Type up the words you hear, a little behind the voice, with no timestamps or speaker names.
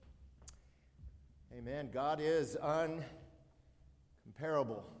Amen. God is uncomparable,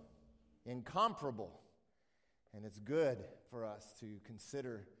 incomparable, and it's good for us to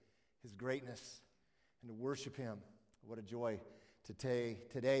consider His greatness and to worship Him. What a joy today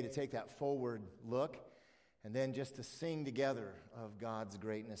to take that forward look and then just to sing together of God's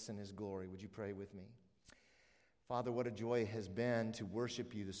greatness and His glory. Would you pray with me? Father, what a joy it has been to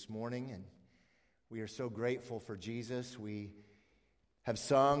worship You this morning, and we are so grateful for Jesus. We have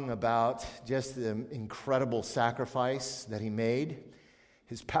sung about just the incredible sacrifice that He made,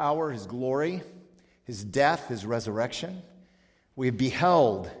 His power, His glory, His death, His resurrection. We have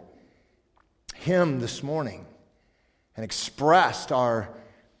beheld Him this morning and expressed our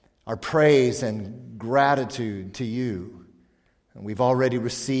praise and gratitude to You. And we've already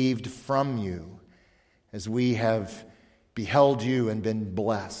received from You as we have beheld You and been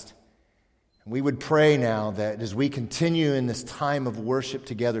blessed. And we would pray now that as we continue in this time of worship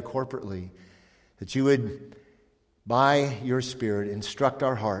together corporately, that You would, by Your Spirit, instruct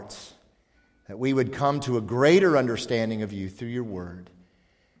our hearts, that we would come to a greater understanding of You through Your Word,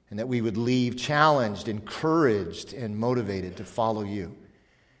 and that we would leave challenged, encouraged, and motivated to follow You.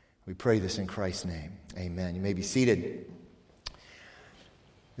 We pray this in Christ's name. Amen. You may be seated.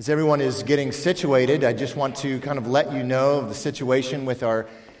 As everyone is getting situated, I just want to kind of let you know of the situation with our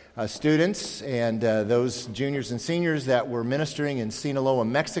students and those juniors and seniors that were ministering in Sinaloa,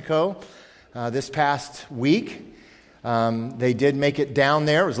 Mexico this past week. They did make it down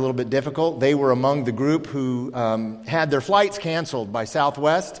there. It was a little bit difficult. They were among the group who had their flights canceled by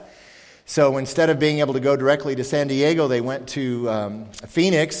Southwest. So instead of being able to go directly to San Diego, they went to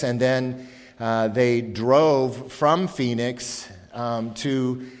Phoenix, and then they drove from Phoenix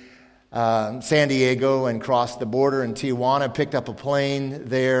to San Diego and crossed the border in Tijuana, picked up a plane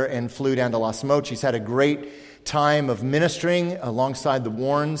there and flew down to Las Mochis. Had a great time of ministering alongside the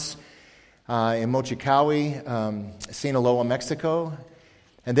Warrens in Mochicawi, Sinaloa, Mexico.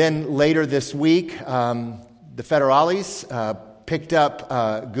 And then later this week, the Federales picked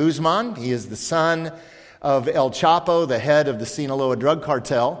up Guzman. He is the son of El Chapo, the head of the Sinaloa drug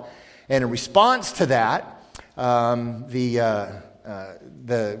cartel. And in response to that, the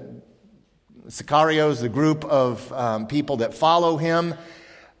Sicarios, the group of people that follow him,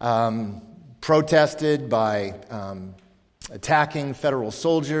 protested by attacking federal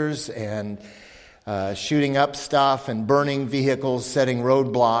soldiers and shooting up stuff and burning vehicles, setting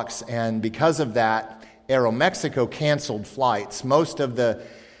roadblocks. And because of that, Aeromexico canceled flights. Most of the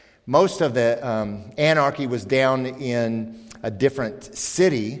anarchy was down in a different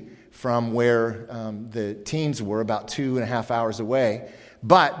city from where the teens were, about 2.5 hours away.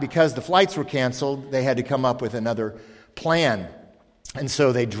 But because the flights were canceled, they had to come up with another plan. And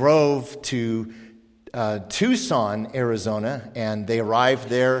so they drove to Tucson, Arizona, and they arrived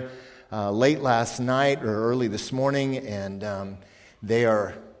there late last night or early this morning, and they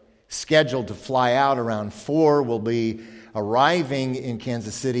are scheduled to fly out around 4. Will be arriving in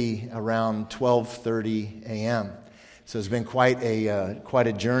Kansas City around 12:30 a.m. So it's been quite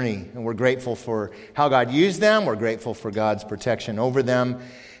a journey, and we're grateful for how God used them. We're grateful for God's protection over them,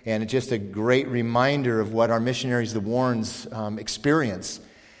 and it's just a great reminder of what our missionaries, the Warrens, experience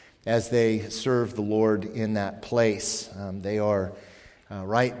as they serve the Lord in that place. They are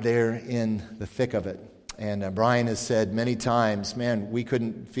right there in the thick of it. And Brian has said many times, man, we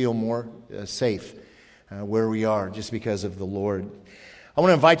couldn't feel more safe where we are just because of the Lord. I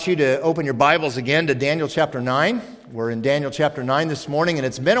want to invite you to open your Bibles again to Daniel chapter 9. We're in Daniel chapter 9 this morning, and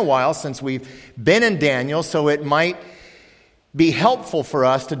it's been a while since we've been in Daniel, so it might be helpful for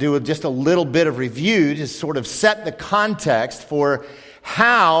us to do just a little bit of review to sort of set the context for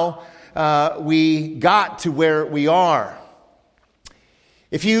how we got to where we are.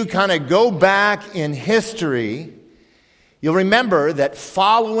 If you kind of go back in history, you'll remember that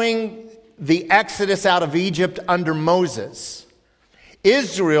following the exodus out of Egypt under Moses,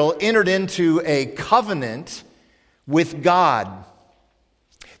 Israel entered into a covenant with God.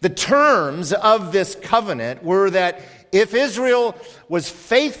 The terms of this covenant were that if Israel was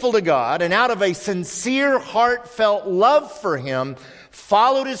faithful to God and out of a sincere, heartfelt love for Him,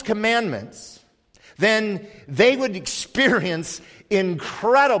 followed His commandments, then they would experience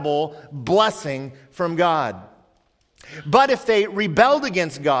incredible blessing from God. But if they rebelled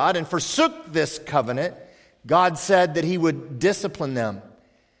against God and forsook this covenant, God said that He would discipline them.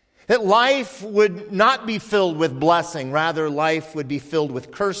 That life would not be filled with blessing, rather life would be filled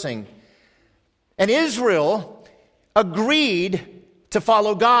with cursing. And Israel agreed to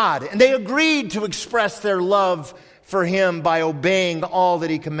follow God, and they agreed to express their love for Him by obeying all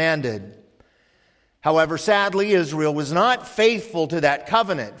that He commanded. However, sadly, Israel was not faithful to that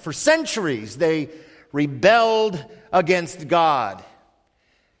covenant. For centuries, they rebelled against God.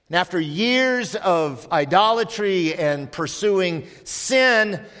 And after years of idolatry and pursuing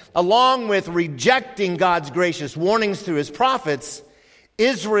sin, along with rejecting God's gracious warnings through his prophets,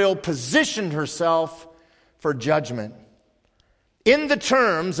 Israel positioned herself for judgment. In the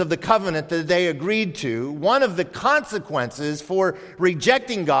terms of the covenant that they agreed to, one of the consequences for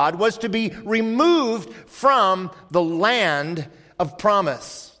rejecting God was to be removed from the land of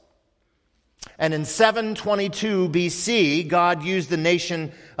promise. And in 722 BC, God used the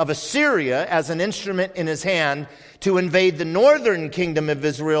nation of Assyria as an instrument in his hand to invade the northern kingdom of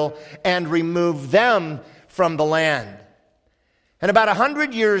Israel and remove them from the land. And about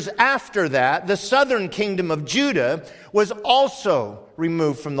 100 years after that, the southern kingdom of Judah was also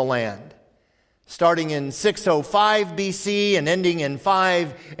removed from the land. Starting in 605 BC and ending in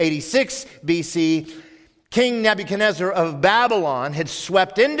 586 BC, King Nebuchadnezzar of Babylon had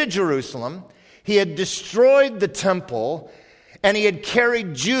swept into Jerusalem. He had destroyed the temple, and he had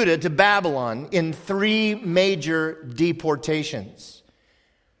carried Judah to Babylon in 3 major deportations.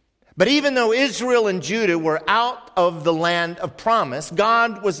 But even though Israel and Judah were out of the land of promise,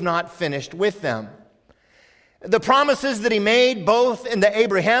 God was not finished with them. The promises that he made, both in the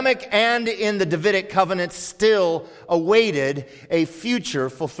Abrahamic and in the Davidic covenant, still awaited a future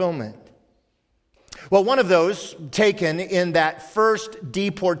fulfillment. Well, one of those taken in that first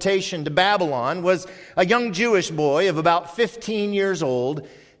deportation to Babylon was a young Jewish boy of about 15 years old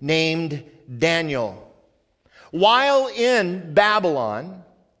named Daniel. While in Babylon,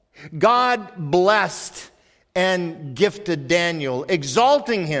 God blessed and gifted Daniel,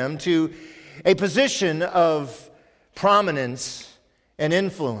 exalting him to a position of prominence and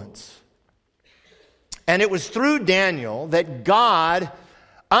influence. And it was through Daniel that God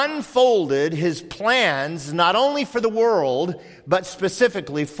unfolded his plans not only for the world, but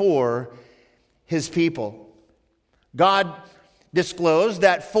specifically for his people. God disclosed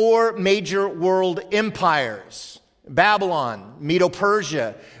that 4 major world empires, Babylon,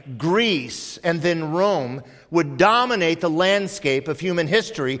 Medo-Persia, Greece, and then Rome, would dominate the landscape of human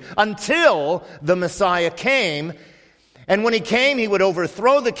history until the Messiah came. And when he came, he would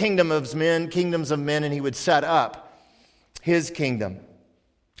overthrow the kingdoms of men, and he would set up his kingdom.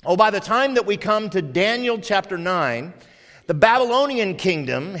 Oh, by the time that we come to Daniel chapter 9, the Babylonian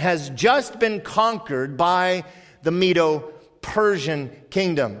kingdom has just been conquered by the Medo-Persian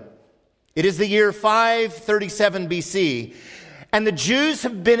kingdom. It is the year 537 BC, and the Jews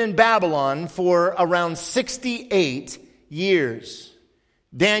have been in Babylon for around 68 years.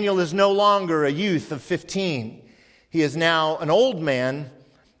 Daniel is no longer a youth of 15. He is now an old man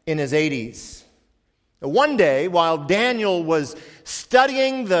in his 80s. One day, while Daniel was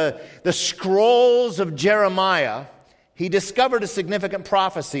studying the scrolls of Jeremiah, he discovered a significant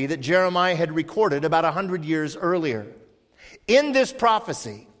prophecy that Jeremiah had recorded about 100 years earlier. In this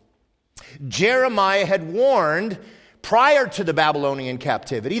prophecy, Jeremiah had warned prior to the Babylonian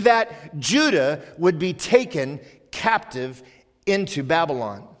captivity that Judah would be taken captive into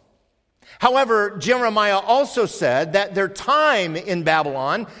Babylon. However, Jeremiah also said that their time in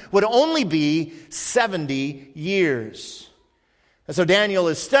Babylon would only be 70 years. And so Daniel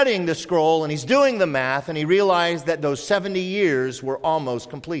is studying the scroll and he's doing the math, and he realized that those 70 years were almost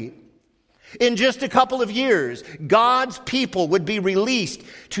complete. In just a couple of years, God's people would be released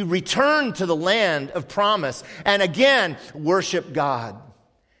to return to the land of promise and again worship God.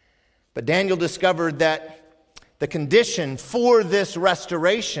 But Daniel discovered that the condition for this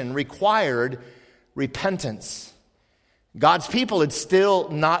restoration required repentance. God's people had still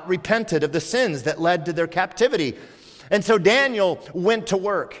not repented of the sins that led to their captivity. And so Daniel went to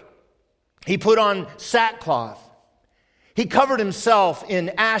work. He put on sackcloth. He covered himself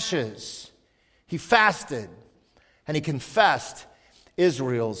in ashes. He fasted, and he confessed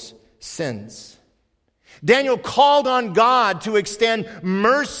Israel's sins. Daniel called on God to extend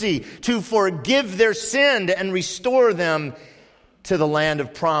mercy, to forgive their sin, and restore them to the land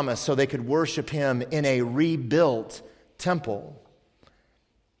of promise so they could worship him in a rebuilt temple.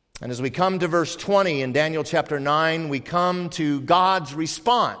 And as we come to verse 20 in Daniel chapter 9, we come to God's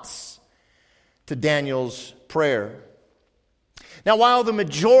response to Daniel's prayer. Now, while the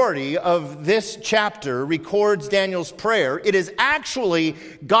majority of this chapter records Daniel's prayer, it is actually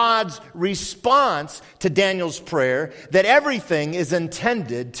God's response to Daniel's prayer that everything is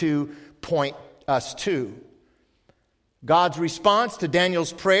intended to point us to. God's response to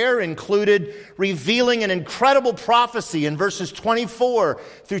Daniel's prayer included revealing an incredible prophecy in verses 24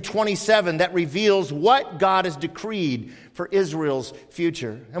 through 27 that reveals what God has decreed for Israel's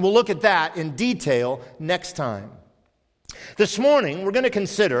future. And we'll look at that in detail next time. This morning, we're going to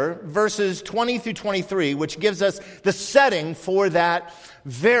consider verses 20 through 23, which gives us the setting for that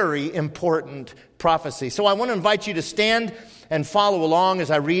very important prophecy. So I want to invite you to stand and follow along as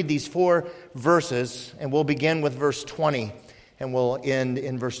I read these 4 verses, and we'll begin with verse 20, and we'll end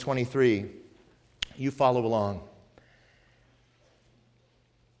in verse 23. You follow along.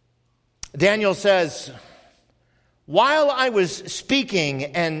 Daniel says, "While I was speaking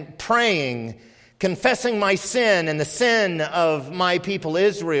and praying, confessing my sin and the sin of my people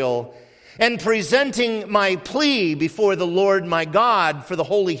Israel, and presenting my plea before the Lord my God for the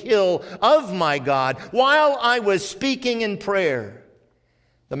holy hill of my God, while I was speaking in prayer,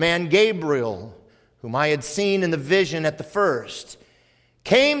 the man Gabriel, whom I had seen in the vision at the first,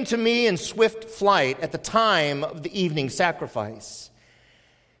 came to me in swift flight at the time of the evening sacrifice.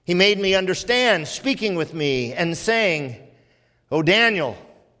 He made me understand, speaking with me and saying, 'O Daniel,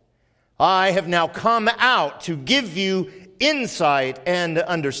 I have now come out to give you insight and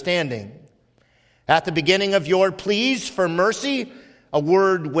understanding. At the beginning of your pleas for mercy, a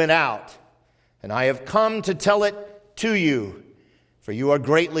word went out, and I have come to tell it to you, for you are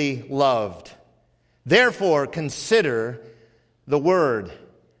greatly loved. Therefore, consider the word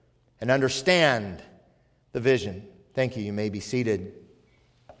and understand the vision.'" Thank you. You may be seated.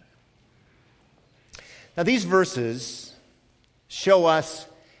 Now, these verses show us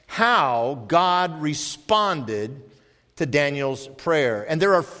how God responded to Daniel's prayer. And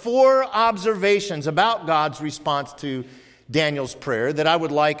there are 4 observations about God's response to Daniel's prayer that I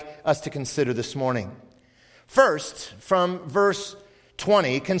would like us to consider this morning. First, from verse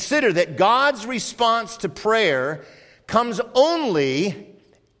 20, consider that God's response to prayer comes only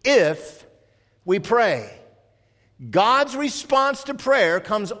if we pray. God's response to prayer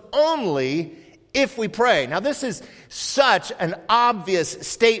comes only if we pray. Now, this is such an obvious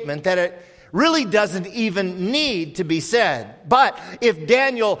statement that it really doesn't even need to be said. But if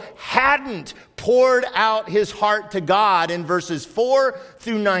Daniel hadn't poured out his heart to God in verses 4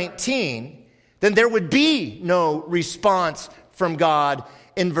 through 19, then there would be no response from God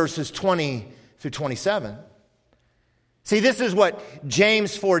in verses 20 through 27. See, this is what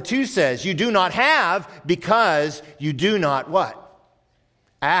James 4:2 says. You do not have because you do not what?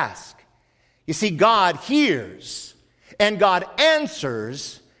 Ask. You see, God hears and God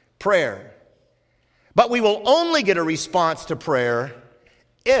answers prayer. But we will only get a response to prayer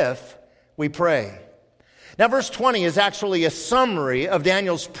if we pray. Now, verse 20 is actually a summary of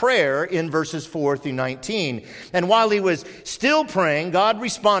Daniel's prayer in verses 4 through 19. And while he was still praying, God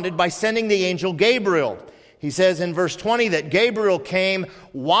responded by sending the angel Gabriel. He says in verse 20 that Gabriel came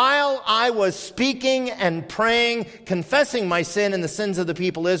while I was speaking and praying, confessing my sin and the sins of the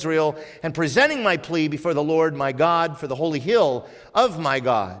people Israel, and presenting my plea before the Lord my God for the holy hill of my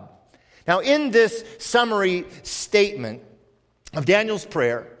God. Now, in this summary statement of Daniel's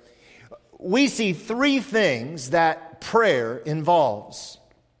prayer, we see 3 things that prayer involves.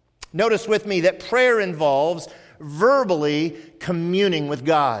 Notice with me that prayer involves verbally communing with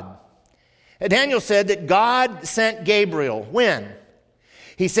God. Daniel said that God sent Gabriel. When?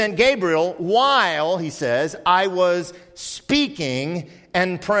 He sent Gabriel while, he says, I was speaking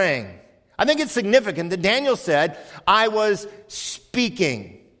and praying. I think it's significant that Daniel said, I was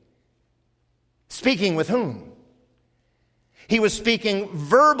speaking. Speaking with whom? He was speaking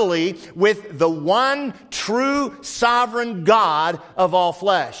verbally with the one true sovereign God of all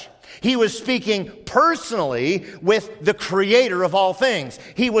flesh. He was speaking personally with the creator of all things.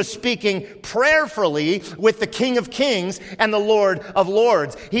 He was speaking prayerfully with the King of Kings and the Lord of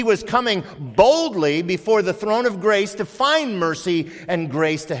Lords. He was coming boldly before the throne of grace to find mercy and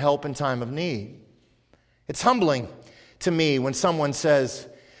grace to help in time of need. It's humbling to me when someone says,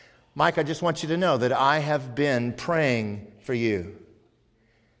 Mike, I just want you to know that I have been praying for you.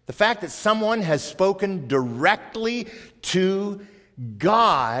 The fact that someone has spoken directly to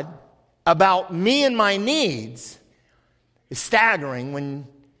God about me and my needs is staggering when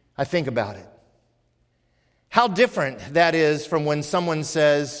I think about it. How different that is from when someone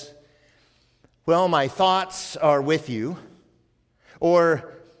says, well, my thoughts are with you,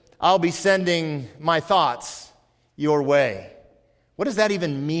 or I'll be sending my thoughts your way. What does that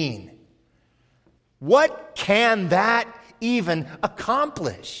even mean? What can that even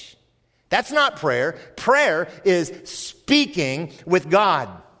accomplish? That's not prayer. Prayer is speaking with God.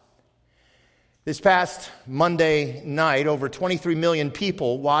 This past Monday night, over 23 million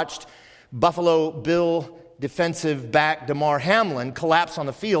people watched Buffalo Bill defensive back Damar Hamlin collapsed on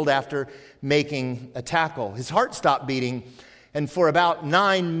the field after making a tackle. His heart stopped beating, and for about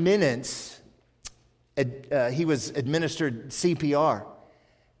 9 minutes, he was administered CPR.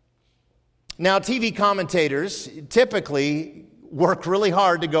 Now, TV commentators typically work really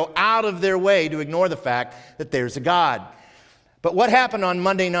hard to go out of their way to ignore the fact that there's a God. But what happened on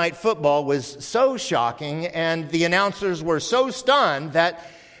Monday Night Football was so shocking, and the announcers were so stunned that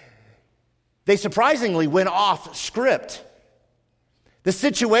they surprisingly went off script. The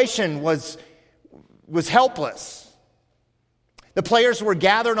situation was helpless. The players were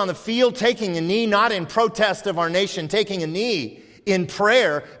gathered on the field taking a knee, not in protest of our nation, taking a knee in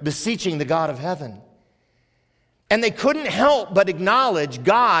prayer, beseeching the God of heaven. And they couldn't help but acknowledge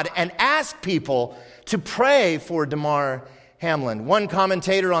God and ask people to pray for Damar Hamlin. One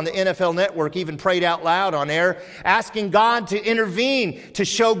commentator on the NFL Network even prayed out loud on air, asking God to intervene, to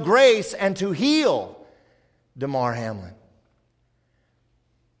show grace, and to heal Damar Hamlin.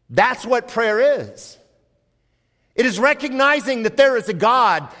 That's what prayer is. It is recognizing that there is a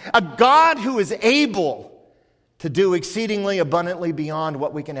God who is able to do exceedingly abundantly beyond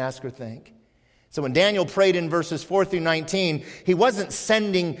what we can ask or think. So when Daniel prayed in verses 4 through 19, he wasn't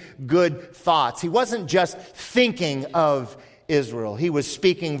sending good thoughts. He wasn't just thinking of Israel. He was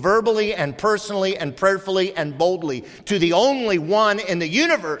speaking verbally and personally and prayerfully and boldly to the only one in the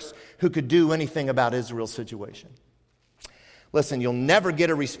universe who could do anything about Israel's situation. Listen, you'll never get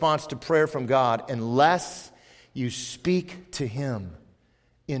a response to prayer from God unless you speak to Him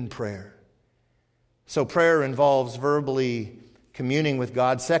in prayer. So prayer involves verbally communing with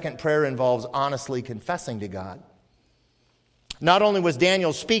God. Second, prayer involves honestly confessing to God. Not only was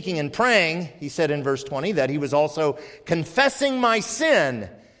Daniel speaking and praying, he said in verse 20, that he was also confessing my sin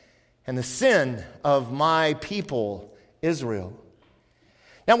and the sin of my people, Israel.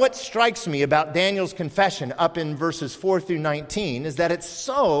 Now, what strikes me about Daniel's confession up in verses 4 through 19 is that it's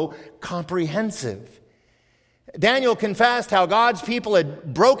so comprehensive. Daniel confessed how God's people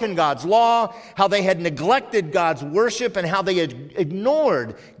had broken God's law, how they had neglected God's worship, and how they had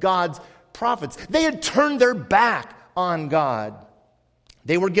ignored God's prophets. They had turned their back on God.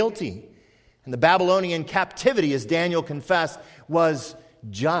 They were guilty. And the Babylonian captivity, as Daniel confessed, was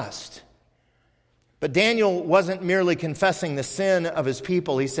just. But Daniel wasn't merely confessing the sin of his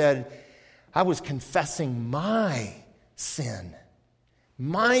people. He said, I was confessing my sin.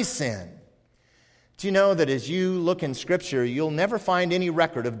 My sin. Do you know that as you look in Scripture, you'll never find any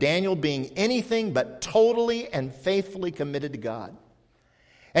record of Daniel being anything but totally and faithfully committed to God?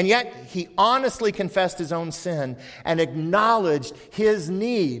 And yet, he honestly confessed his own sin and acknowledged his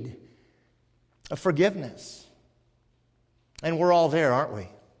need of forgiveness. And we're all there, aren't we?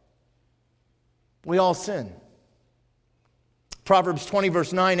 We all sin. Proverbs 20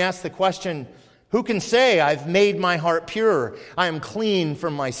 verse 9 asks the question, who can say, I've made my heart pure, I am clean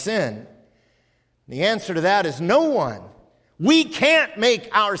from my sin? The answer to that is no one. We can't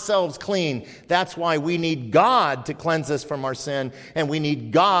make ourselves clean. That's why we need God to cleanse us from our sin, and we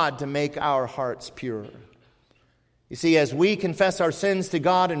need God to make our hearts pure. You see, as we confess our sins to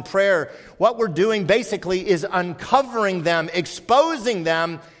God in prayer, what we're doing basically is uncovering them, exposing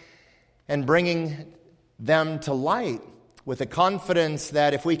them, and bringing them to light with the confidence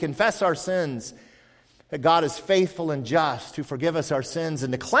that if we confess our sins, that God is faithful and just to forgive us our sins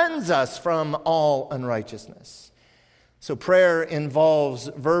and to cleanse us from all unrighteousness. So prayer involves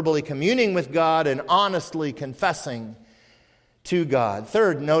verbally communing with God and honestly confessing to God.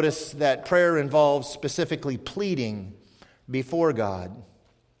 Third, notice that prayer involves specifically pleading before God.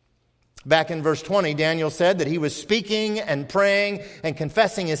 Back in verse 20, Daniel said that he was speaking and praying and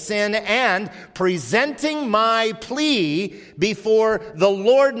confessing his sin and presenting my plea before the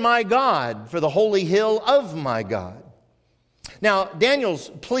Lord my God for the holy hill of my God. Now, Daniel's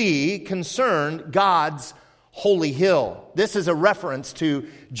plea concerned God's holy hill. This is a reference to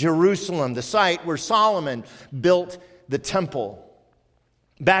Jerusalem, the site where Solomon built the temple.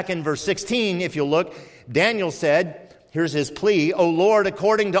 Back in verse 16, if you'll look, Daniel said, here's his plea, O Lord,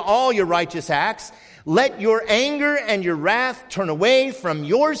 according to all your righteous acts, let your anger and your wrath turn away from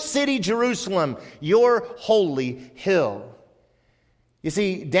your city, Jerusalem, your holy hill. You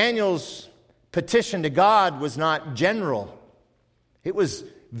see, Daniel's petition to God was not general. It was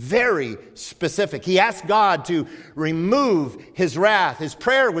very specific. He asked God to remove his wrath. His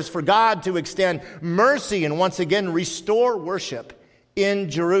prayer was for God to extend mercy and once again restore worship in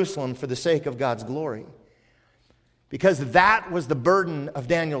Jerusalem for the sake of God's glory. Because that was the burden of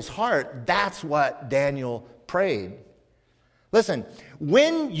Daniel's heart. That's what Daniel prayed. Listen,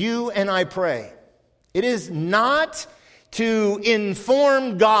 when you and I pray, it is not to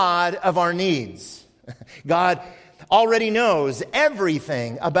inform God of our needs. God already knows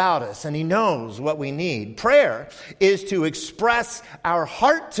everything about us, and He knows what we need. Prayer is to express our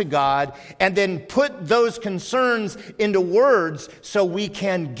heart to God and then put those concerns into words so we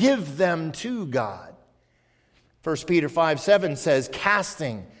can give them to God. 1 Peter 5:7 says,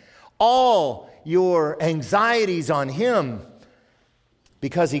 casting all your anxieties on Him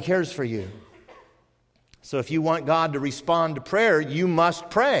because He cares for you. So if you want God to respond to prayer, you must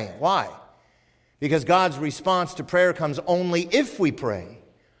pray. Why? Because God's response to prayer comes only if we pray.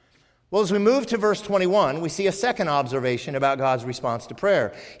 Well, as we move to verse 21, we see a second observation about God's response to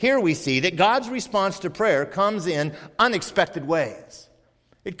prayer. Here we see that God's response to prayer comes in unexpected ways.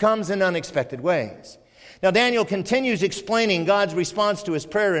 It comes in unexpected ways. Now, Daniel continues explaining God's response to his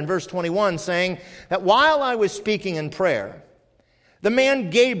prayer in verse 21, saying that while I was speaking in prayer, the man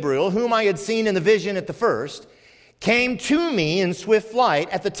Gabriel, whom I had seen in the vision at the first, came to me in swift flight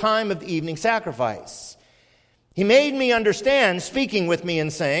at the time of the evening sacrifice. He made me understand, speaking with me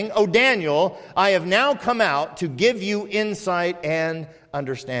and saying, O Daniel, I have now come out to give you insight and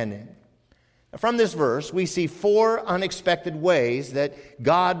understanding. Now, from this verse, we see 4 unexpected ways that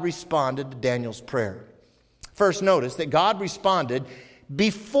God responded to Daniel's prayer. First, notice that God responded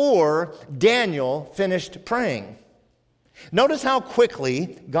before Daniel finished praying. Notice how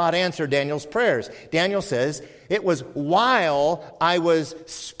quickly God answered Daniel's prayers. Daniel says, it was while I was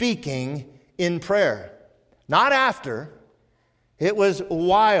speaking in prayer. Not after. It was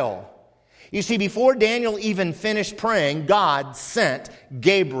while. You see, before Daniel even finished praying, God sent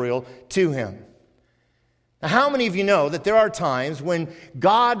Gabriel to him. Now, how many of you know that there are times when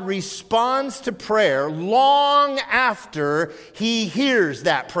God responds to prayer long after He hears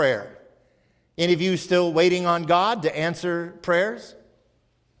that prayer? Any of you still waiting on God to answer prayers?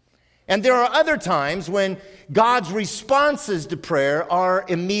 And there are other times when God's responses to prayer are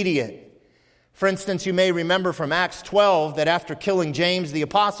immediate. For instance, you may remember from Acts 12 that after killing James the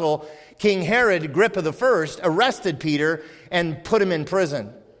apostle, King Herod Agrippa I arrested Peter and put him in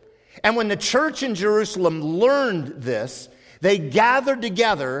prison. And when the church in Jerusalem learned this, they gathered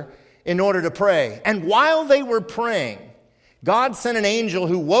together in order to pray. And while they were praying, God sent an angel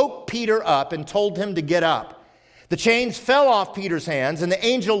who woke Peter up and told him to get up. The chains fell off Peter's hands, and the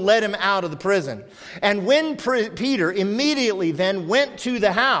angel led him out of the prison. And when Peter immediately then went to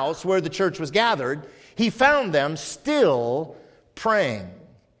the house where the church was gathered, he found them still praying.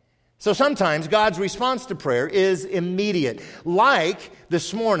 So sometimes God's response to prayer is immediate. Like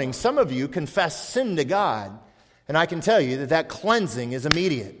this morning, some of you confess sin to God, and I can tell you that that cleansing is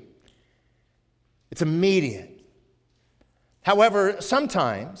immediate. It's immediate. However,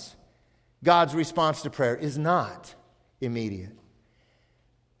 sometimes God's response to prayer is not immediate.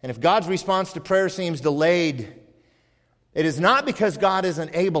 And if God's response to prayer seems delayed, it is not because God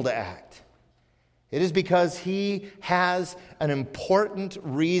isn't able to act. It is because He has an important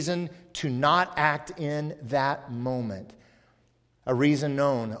reason to not act in that moment, a reason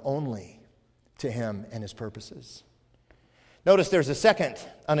known only to Him and His purposes. Notice there's a second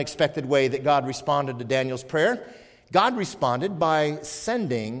unexpected way that God responded to Daniel's prayer. God responded by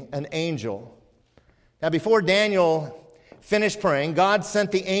sending an angel. Now, before Daniel finished praying, God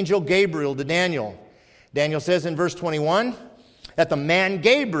sent the angel Gabriel to Daniel. Daniel says in verse 21 that the man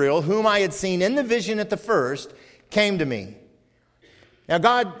Gabriel, whom I had seen in the vision at the first, came to me. Now,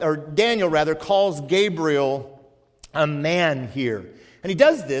 Daniel calls Gabriel a man here. And he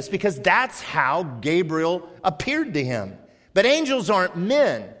does this because that's how Gabriel appeared to him. But angels aren't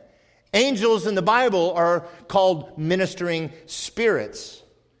men. Angels in the Bible are called ministering spirits.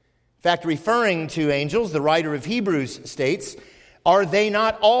 In fact, referring to angels, the writer of Hebrews states, are they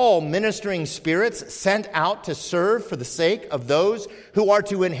not all ministering spirits sent out to serve for the sake of those who are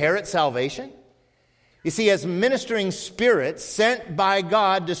to inherit salvation? You see, as ministering spirits sent by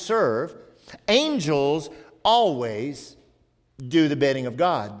God to serve, angels always do the bidding of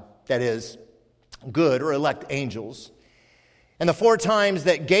God. That is, good or elect angels. And the 4 times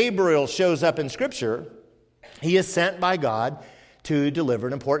that Gabriel shows up in Scripture, he is sent by God to deliver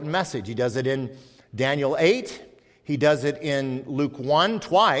an important message. He does it in Daniel 8. He does it in Luke 1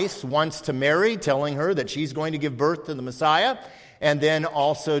 twice, once to Mary, telling her that she's going to give birth to the Messiah, and then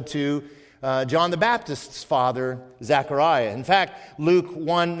also to John the Baptist's father, Zechariah. In fact, Luke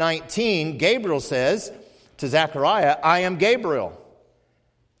 1:19, Gabriel says to Zechariah, I am Gabriel.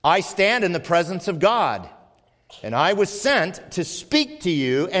 I stand in the presence of God. And I was sent to speak to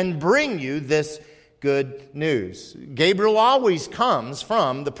you and bring you this good news. Gabriel always comes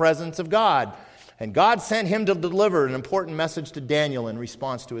from the presence of God. And God sent him to deliver an important message to Daniel in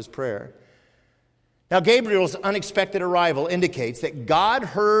response to his prayer. Now, Gabriel's unexpected arrival indicates that God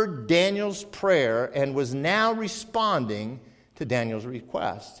heard Daniel's prayer and was now responding to Daniel's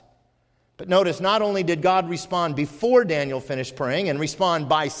request. But notice, not only did God respond before Daniel finished praying and respond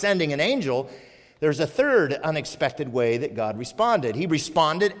by sending an angel, there's a third unexpected way that God responded. He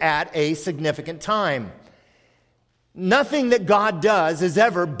responded at a significant time. Nothing that God does is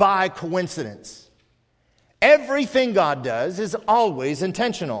ever by coincidence. Everything God does is always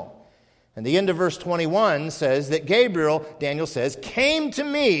intentional. And the end of verse 21 says that Gabriel, Daniel says, came to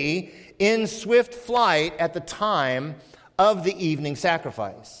me in swift flight at the time of the evening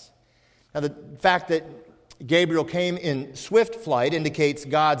sacrifice. Now, the fact that Gabriel came in swift flight indicates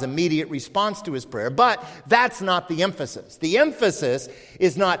God's immediate response to his prayer, but that's not the emphasis. The emphasis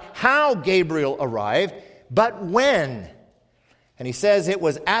is not how Gabriel arrived, but when. And he says it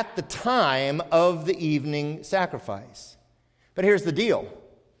was at the time of the evening sacrifice. But here's the deal.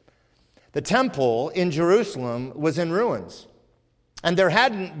 The temple in Jerusalem was in ruins, and there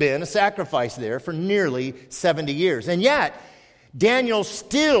hadn't been a sacrifice there for nearly 70 years. And yet, Daniel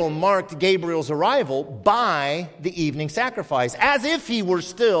still marked Gabriel's arrival by the evening sacrifice, as if he were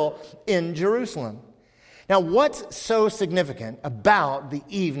still in Jerusalem. Now, what's so significant about the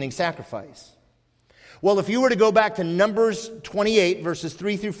evening sacrifice? Well, if you were to go back to Numbers 28, verses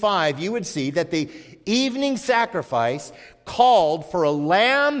 3 through 5, you would see that the evening sacrifice called for a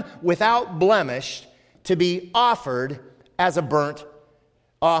lamb without blemish to be offered as a burnt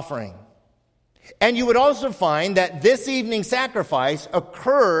offering. And you would also find that this evening sacrifice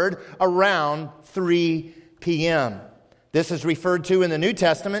occurred around 3 p.m. This is referred to in the New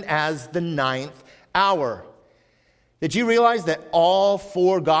Testament as the 9th hour. Did you realize that all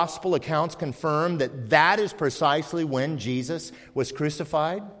 4 gospel accounts confirm that that is precisely when Jesus was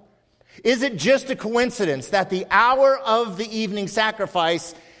crucified? Is it just a coincidence that the hour of the evening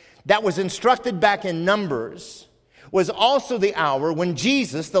sacrifice that was instructed back in Numbers was also the hour when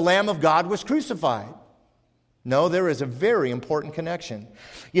Jesus, the Lamb of God, was crucified? No, there is a very important connection.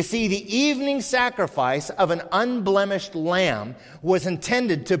 You see, the evening sacrifice of an unblemished lamb was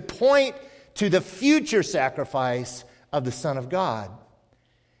intended to point to the future sacrifice of the Son of God.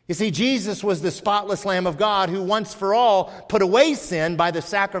 You see, Jesus was the spotless Lamb of God who once for all put away sin by the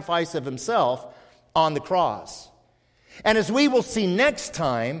sacrifice of himself on the cross. And as we will see next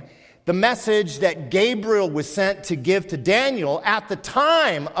time, the message that Gabriel was sent to give to Daniel at the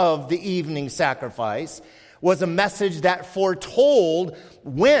time of the evening sacrifice was a message that foretold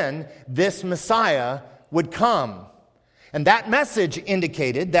when this Messiah would come. And that message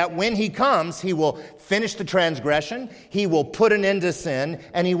indicated that when he comes, he will finish the transgression, he will put an end to sin,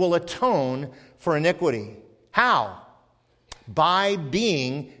 and he will atone for iniquity. How? By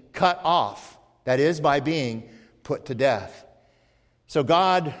being cut off. That is, by being put to death. So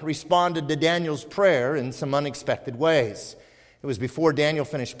God responded to Daniel's prayer in some unexpected ways. It was before Daniel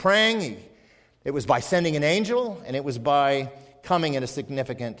finished praying, it was by sending an angel, and it was by coming at a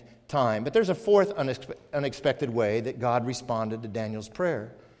significant time. But there's a fourth unexpected way that God responded to Daniel's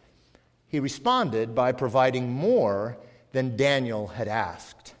prayer. He responded by providing more than Daniel had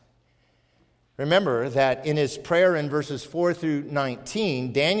asked. Remember that in his prayer in verses 4 through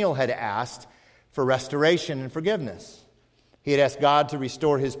 19, Daniel had asked for restoration and forgiveness. He had asked God to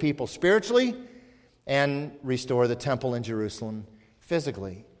restore his people spiritually and restore the temple in Jerusalem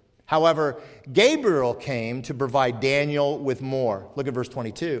physically. However, Gabriel came to provide Daniel with more. Look at verse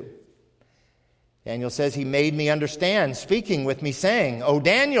 22. Daniel says, he made me understand, speaking with me, saying, O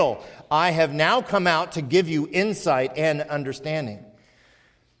Daniel, I have now come out to give you insight and understanding.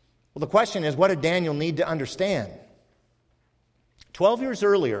 Well, the question is, what did Daniel need to understand? 12 years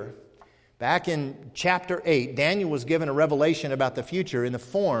earlier, back in chapter 8, Daniel was given a revelation about the future in the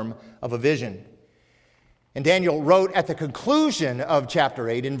form of a vision. And Daniel wrote at the conclusion of chapter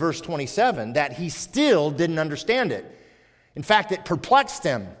 8 in verse 27 that he still didn't understand it. In fact, it perplexed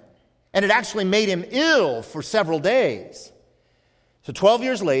him, and it actually made him ill for several days. So 12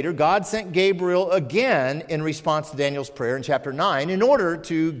 years later, God sent Gabriel again in response to Daniel's prayer in chapter 9 in order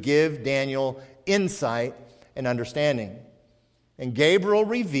to give Daniel insight and understanding. And Gabriel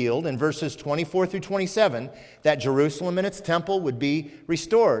revealed in verses 24 through 27 that Jerusalem and its temple would be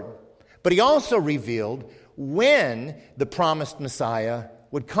restored. But he also revealed when the promised Messiah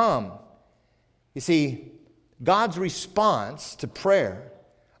would come. You see, God's response to prayer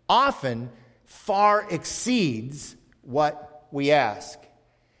often far exceeds what we ask.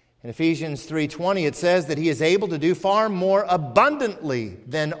 In Ephesians 3:20, it says that he is able to do far more abundantly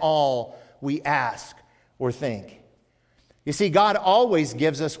than all we ask or think. You see, God always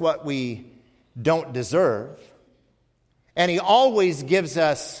gives us what we don't deserve, and he always gives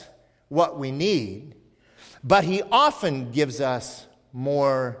us what we need, but He often gives us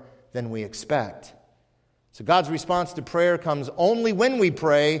more than we expect. So God's response to prayer comes only when we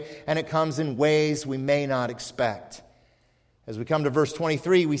pray, and it comes in ways we may not expect. As we come to verse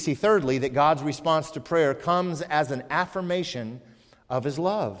 23, we see thirdly that God's response to prayer comes as an affirmation of His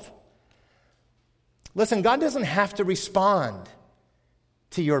love. Listen, God doesn't have to respond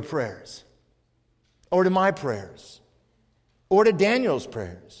to your prayers, or to my prayers, or to Daniel's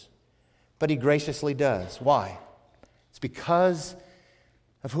prayers, but He graciously does. Why? It's because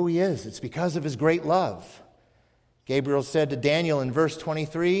of who He is. It's because of His great love. Gabriel said to Daniel in verse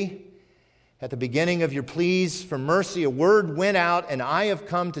 23, "At the beginning of your pleas for mercy, a word went out, and I have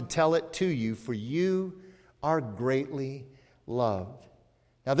come to tell it to you, for you are greatly loved."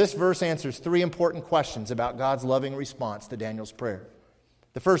 Now, this verse answers three important questions about God's loving response to Daniel's prayer.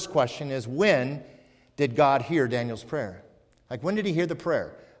 The first question is, when did God hear Daniel's prayer? Like, when did He hear the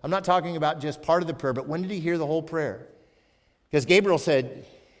prayer? I'm not talking about just part of the prayer, but when did He hear the whole prayer? Because Gabriel said,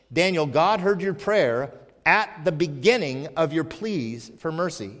 Daniel, God heard your prayer at the beginning of your pleas for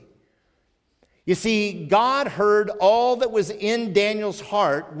mercy. You see, God heard all that was in Daniel's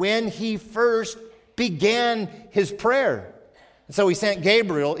heart when he first began his prayer. And so He sent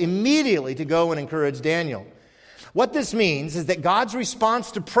Gabriel immediately to go and encourage Daniel. What this means is that God's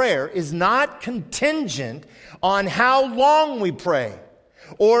response to prayer is not contingent on how long we pray,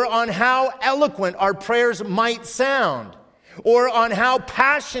 or on how eloquent our prayers might sound, or on how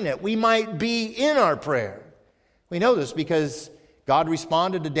passionate we might be in our prayer. We know this because God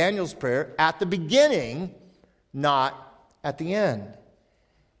responded to Daniel's prayer at the beginning, not at the end.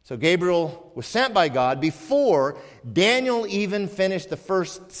 So Gabriel was sent by God before Daniel even finished the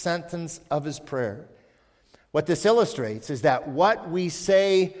first sentence of his prayer. What this illustrates is that what we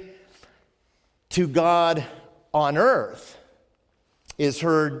say to God on earth is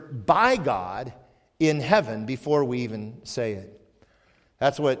heard by God in heaven before we even say it.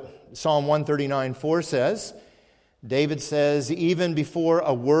 That's what Psalm 139:4 says. David says, "Even before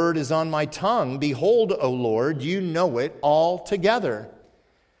a word is on my tongue, behold, O Lord, you know it altogether."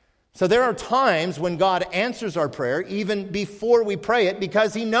 So there are times when God answers our prayer even before we pray it,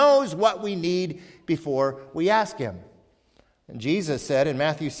 because He knows what we need before we ask Him. And Jesus said in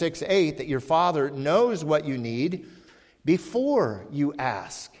Matthew 6:8 that your Father knows what you need before you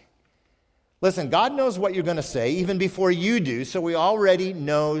ask. Listen, God knows what you're going to say even before you do, so He already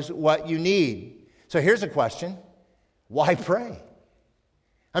knows what you need. So here's a question. Why pray?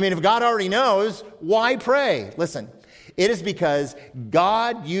 I mean, if God already knows, why pray? Listen, it is because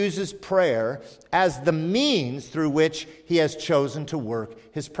God uses prayer as the means through which He has chosen to work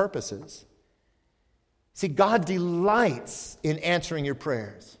His purposes. See, God delights in answering your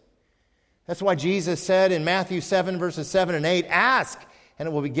prayers. That's why Jesus said in Matthew 7, verses 7 and 8, "Ask, and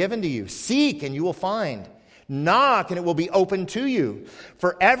it will be given to you. Seek, and you will find. Knock, and it will be opened to you.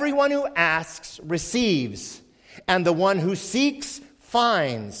 For everyone who asks receives, and the one who seeks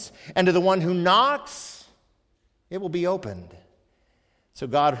finds, and to the one who knocks, it will be opened." So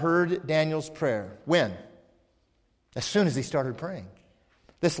God heard Daniel's prayer. When? As soon as he started praying.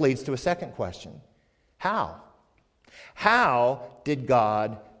 This leads to a second question. How? How did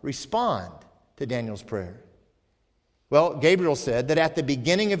God respond to Daniel's prayer? Well, Gabriel said that at the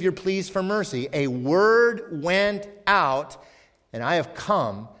beginning of your pleas for mercy, a word went out, and I have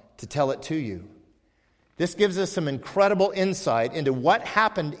come to tell it to you. This gives us some incredible insight into what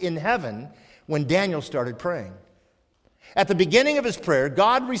happened in heaven when Daniel started praying. At the beginning of his prayer,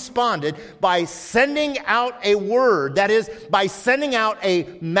 God responded by sending out a word, that is, by sending out a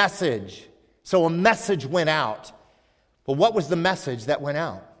message. So a message went out. But what was the message that went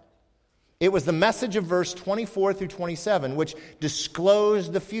out? It was the message of verse 24 through 27, which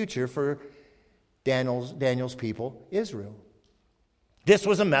disclosed the future for Daniel's people, Israel. This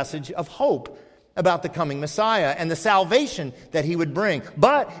was a message of hope about the coming Messiah and the salvation that he would bring.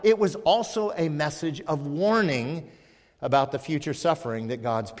 But it was also a message of warning about the future suffering that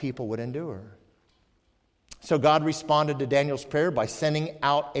God's people would endure. So God responded to Daniel's prayer by sending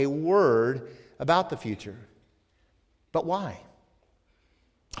out a word about the future. But why?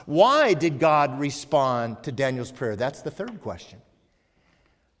 Why did God respond to Daniel's prayer? That's the third question.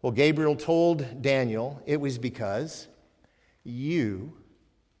 Well, Gabriel told Daniel it was because you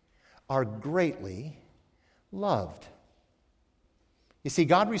are greatly loved. You see,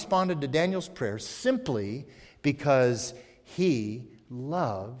 God responded to Daniel's prayer simply because he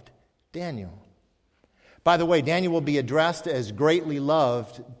loved Daniel. By the way, Daniel will be addressed as greatly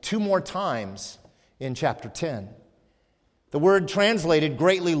loved 2 more times in chapter 10. The word translated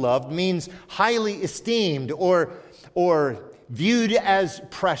greatly loved means highly esteemed or viewed as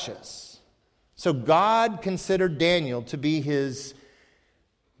precious. So God considered Daniel to be his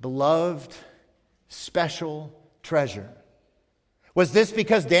beloved, special treasure. Was this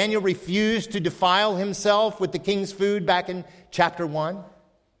because Daniel refused to defile himself with the king's food back in chapter 1?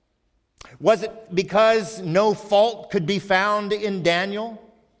 Was it because no fault could be found in Daniel?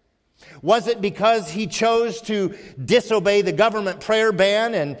 Was it because he chose to disobey the government prayer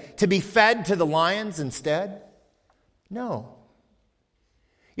ban and to be fed to the lions instead? No.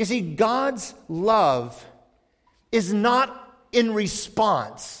 You see, God's love is not in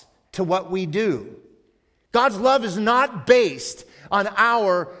response to what we do. God's love is not based on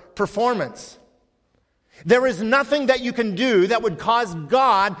our performance. There is nothing that you can do that would cause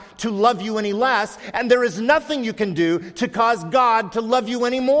God to love you any less, and there is nothing you can do to cause God to love you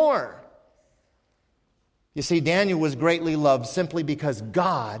any more. You see, Daniel was greatly loved simply because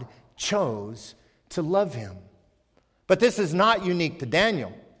God chose to love him. But this is not unique to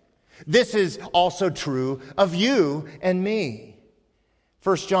Daniel. This is also true of you and me.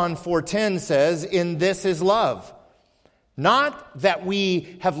 1 John 4:10 says, "In this is love, not that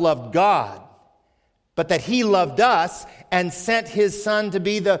we have loved God, but that he loved us and sent his Son to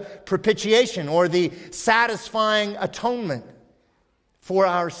be the propitiation," or the satisfying atonement for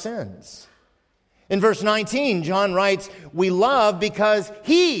our sins. In verse 19, John writes, "We love because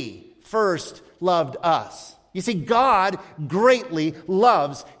he first loved us." You see, God greatly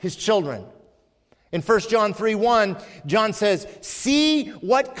loves his children. In 1 John 3:1, John says, "See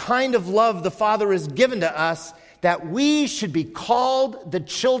what kind of love the Father has given to us, that we should be called the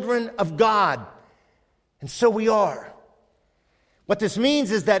children of God." And so we are. What this means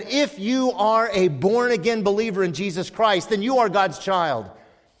is that if you are a born-again believer in Jesus Christ, then you are God's child.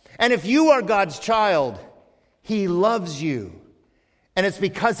 And if you are God's child, he loves you. And it's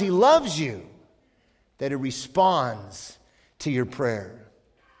because he loves you that he responds to your prayer.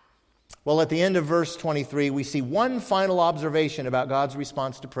 Well, at the end of verse 23, we see one final observation about God's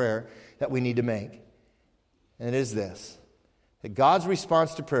response to prayer that we need to make. And it is this: that God's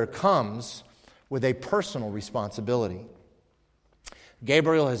response to prayer comes with a personal responsibility.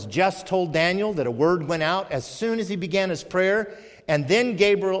 Gabriel has just told Daniel that a word went out as soon as he began his prayer, and then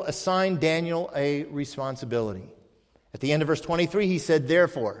Gabriel assigned Daniel a responsibility. At the end of verse 23, he said,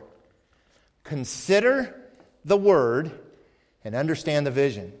 "Therefore, consider the word and understand the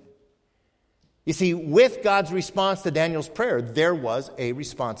vision." You see, with God's response to Daniel's prayer, there was a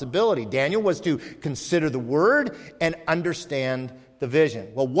responsibility. Daniel was to consider the word and understand the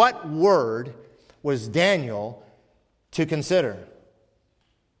vision. Well, what word was Daniel to consider?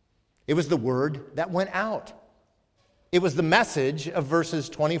 It was the word that went out. It was the message of verses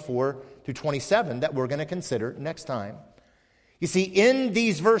 24 through 27 that we're going to consider next time. You see, in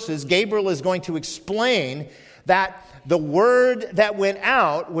these verses, Gabriel is going to explain that the word that went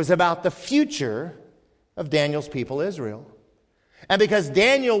out was about the future of Daniel's people, Israel. And because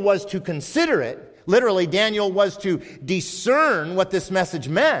Daniel was to consider it, literally, Daniel was to discern what this message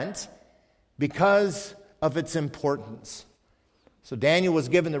meant because of its importance. So Daniel was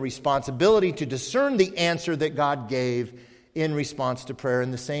given the responsibility to discern the answer that God gave in response to prayer,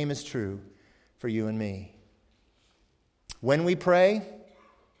 and the same is true for you and me. When we pray,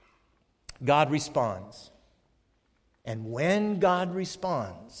 God responds. And when God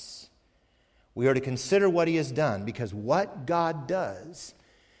responds, we are to consider what he has done, because what God does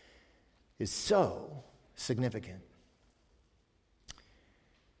is so significant.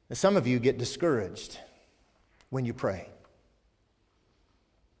 Now, some of you get discouraged when you pray.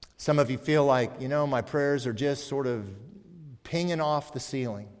 Some of you feel like, my prayers are just sort of pinging off the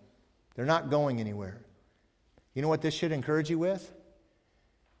ceiling. They're not going anywhere. You know what this should encourage you with?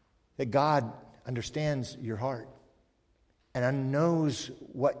 That God understands your heart and knows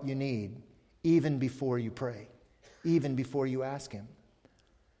what you need even before you pray, even before you ask him.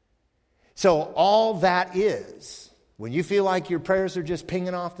 So all that is, when you feel like your prayers are just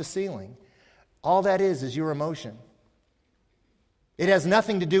pinging off the ceiling, all that is your emotion. It has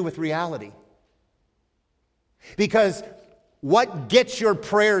nothing to do with reality. Because what gets your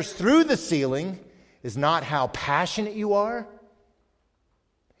prayers through the ceiling is not how passionate you are.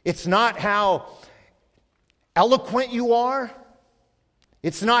 It's not how eloquent you are.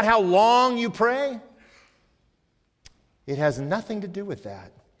 It's not how long you pray. It has nothing to do with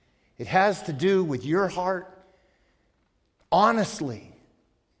that. It has to do with your heart honestly,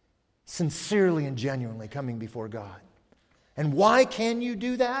 sincerely, and genuinely coming before God. And why can you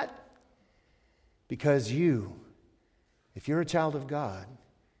do that? Because you, if you're a child of God,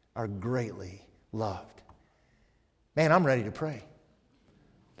 are greatly loved. Man, I'm ready to pray.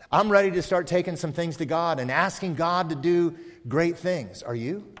 I'm ready to start taking some things to God and asking God to do great things. Are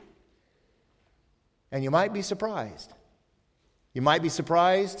you? And you might be surprised. You might be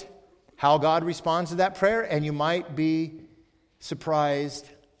surprised how God responds to that prayer, and you might be surprised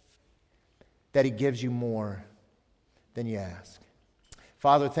that He gives you more than you ask.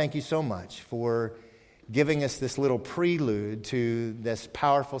 Father, thank you so much for giving us this little prelude to this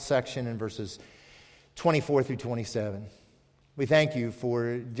powerful section in verses 24 through 27. We thank you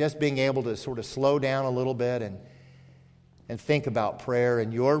for just being able to sort of slow down a little bit and think about prayer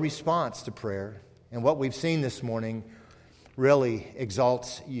and your response to prayer. And what we've seen this morning really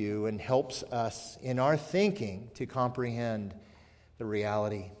exalts you and helps us in our thinking to comprehend the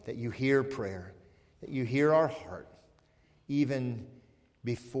reality that you hear prayer, that you hear our heart, even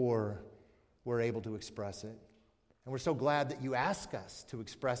before we're able to express it. And we're so glad that you ask us to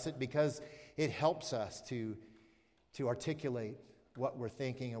express it, because it helps us to articulate what we're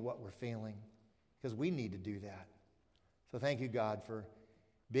thinking and what we're feeling, because we need to do that. So thank you, God, for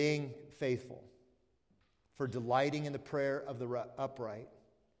being faithful, for delighting in the prayer of the upright,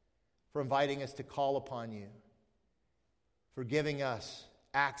 for inviting us to call upon you, for giving us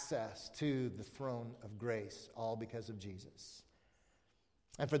access to the throne of grace, all because of Jesus.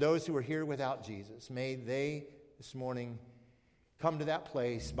 And for those who are here without Jesus, may they this morning come to that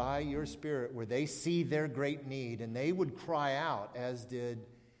place by your Spirit where they see their great need and they would cry out, as did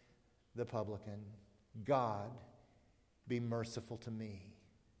the publican, God, be merciful to me,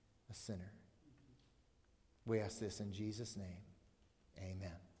 a sinner. We ask this in Jesus' name.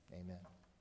 Amen. Amen.